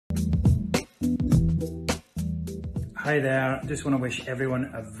Hi there, just want to wish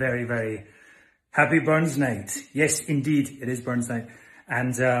everyone a very, very happy Burns Night. Yes, indeed, it is Burns Night.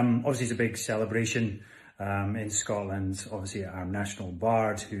 And obviously it's a big celebration in Scotland. Obviously our national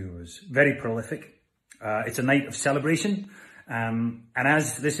bard, who was very prolific. It's a night of celebration. And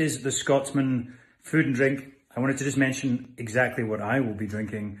as this is the Scotsman food and drink, I wanted to just mention exactly what I will be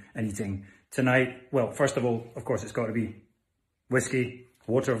drinking and eating tonight. Well, first of all, of course, it's got to be whiskey,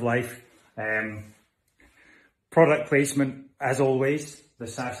 water of life. Product placement, as always, the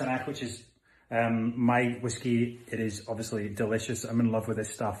Sassenach, which is my whiskey. It is obviously delicious. I'm in love with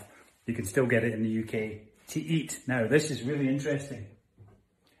this stuff. You can still get it in the UK to eat. Now, this is really interesting.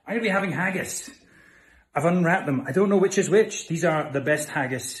 I'm going to be having haggis. I've unwrapped them. I don't know which is which. These are the best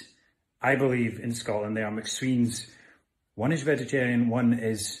haggis, I believe, in Scotland. They are McSween's. One is vegetarian, one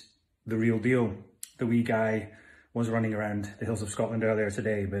is the real deal. The wee guy was running around the hills of Scotland earlier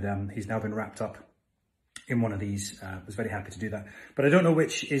today, but he's now been wrapped up in one of these. Was very happy to do that. But I don't know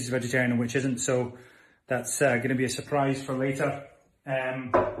which is vegetarian and which isn't, so that's going to be a surprise for later.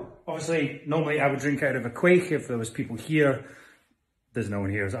 Obviously, normally I would drink out of a quaich if there was people here. There's no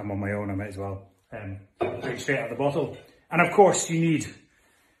one here, so I'm on my own. I might as well drink straight out of the bottle. And of course, you need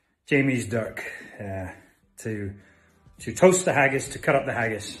Jamie's dirk to toast the haggis, to cut up the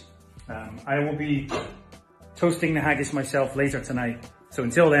haggis. I will be toasting the haggis myself later tonight. So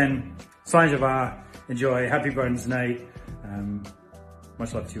until then, Slán Java, enjoy, happy Burns Night.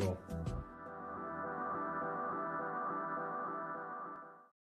 Much love to you all.